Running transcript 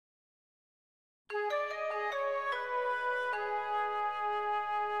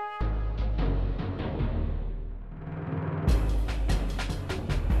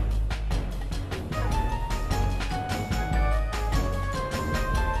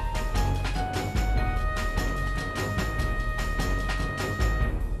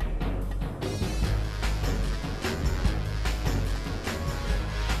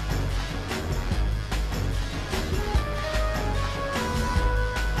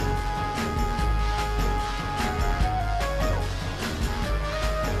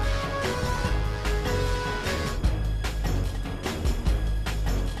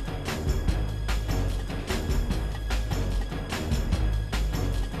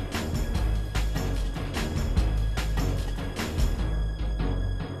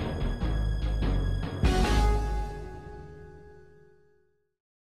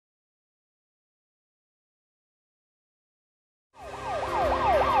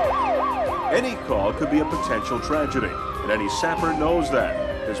Any call could be a potential tragedy, and any sapper knows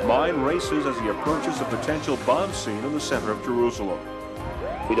that. His mind races as he approaches a potential bomb scene in the center of Jerusalem.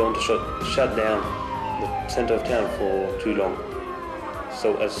 We don't shut down the center of town for too long.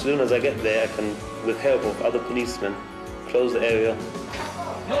 So as soon as I get there, I can, with help of other policemen, close the area.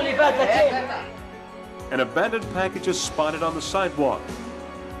 An abandoned package is spotted on the sidewalk.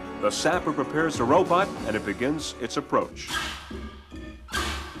 The sapper prepares the robot and it begins its approach.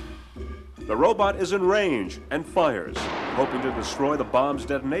 The robot is in range and fires, hoping to destroy the bomb's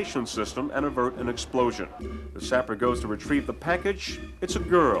detonation system and avert an explosion. The sapper goes to retrieve the package. It's a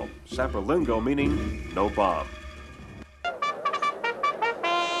girl, sapper lingo meaning no bomb. $2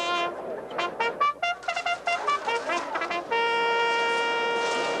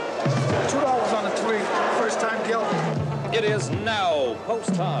 on the 3, first time guilty. It is now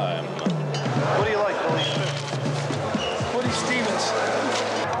post time. What do you like, Billy? Woody Stevens.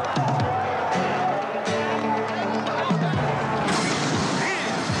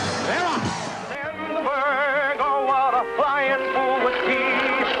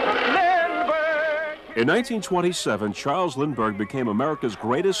 In 1927, Charles Lindbergh became America's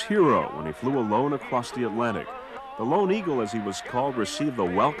greatest hero when he flew alone across the Atlantic. The Lone Eagle, as he was called, received the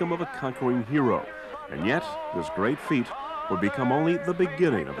welcome of a conquering hero. And yet, this great feat would become only the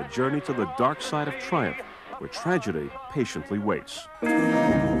beginning of a journey to the dark side of triumph, where tragedy patiently waits.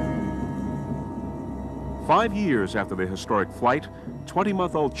 5 years after the historic flight,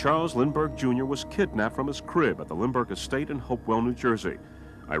 20-month-old Charles Lindbergh Jr. was kidnapped from his crib at the Lindbergh estate in Hopewell, New Jersey.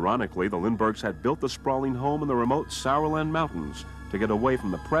 Ironically, the Lindberghs had built the sprawling home in the remote Sauerland Mountains to get away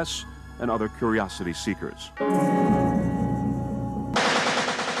from the press and other curiosity seekers.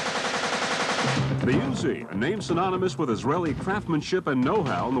 The Uzi, a name synonymous with Israeli craftsmanship and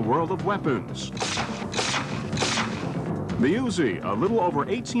know-how in the world of weapons. The Uzi, a little over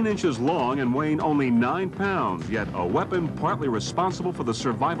 18 inches long and weighing only 9 pounds, yet a weapon partly responsible for the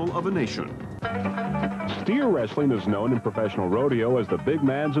survival of a nation. Steer wrestling is known in professional rodeo as the big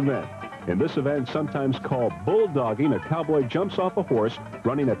man's event. In this event, sometimes called bulldogging, a cowboy jumps off a horse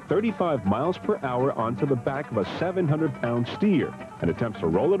running at 35 miles per hour onto the back of a 700-pound steer and attempts to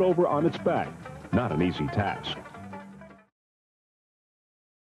roll it over on its back. Not an easy task.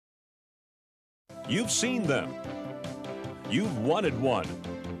 You've seen them. You've wanted one.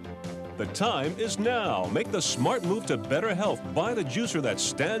 The time is now. Make the smart move to better health. Buy the juicer that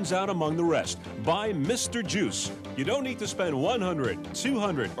stands out among the rest. Buy Mr. Juice. You don't need to spend $100,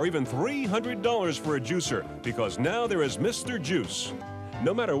 $200, or even $300 for a juicer, because now there is Mr. Juice.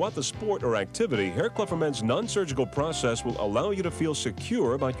 No matter what the sport or activity, Hair Club for Men's non-surgical process will allow you to feel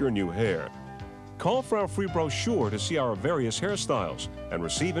secure about your new hair. Call for our free brochure to see our various hairstyles and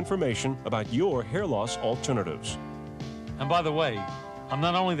receive information about your hair loss alternatives. And by the way, I'm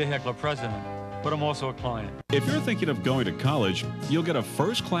not only the Hair Club president, but I'm also a client. If you're thinking of going to college, you'll get a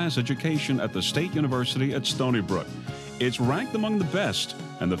first-class education at the State University at Stony Brook. It's ranked among the best,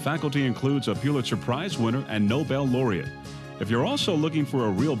 and the faculty includes a Pulitzer Prize winner and Nobel laureate. If you're also looking for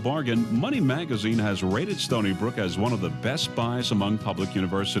a real bargain, Money Magazine has rated Stony Brook as one of the best buys among public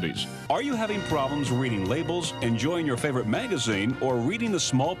universities. Are you having problems reading labels, enjoying your favorite magazine, or reading the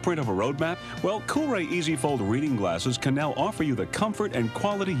small print of a roadmap? Well, Coolray Easy Fold reading glasses can now offer you the comfort and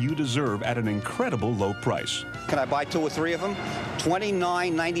quality you deserve at an incredible low price. Can I buy 2 or 3 of them?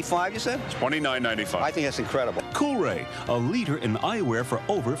 $29.95, you said? $29.95. I think that's incredible. Coolray, a leader in eyewear for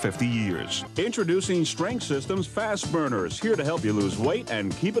over 50 years. Introducing Strength Systems Fast Burners, here to help you lose weight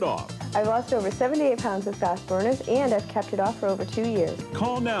and keep it off. I've lost over 78 pounds with Fast Burners, and I've kept it off for over 2 years.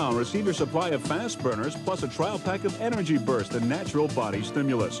 Call now and receive your supply of Fast Burners, plus a trial pack of Energy Burst, and natural body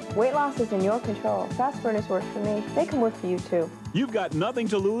stimulus. Weight loss is in your control. Fast Burners work for me. They can work for you, too. You've got nothing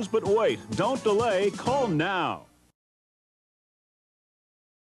to lose but weight. Don't delay. Call now.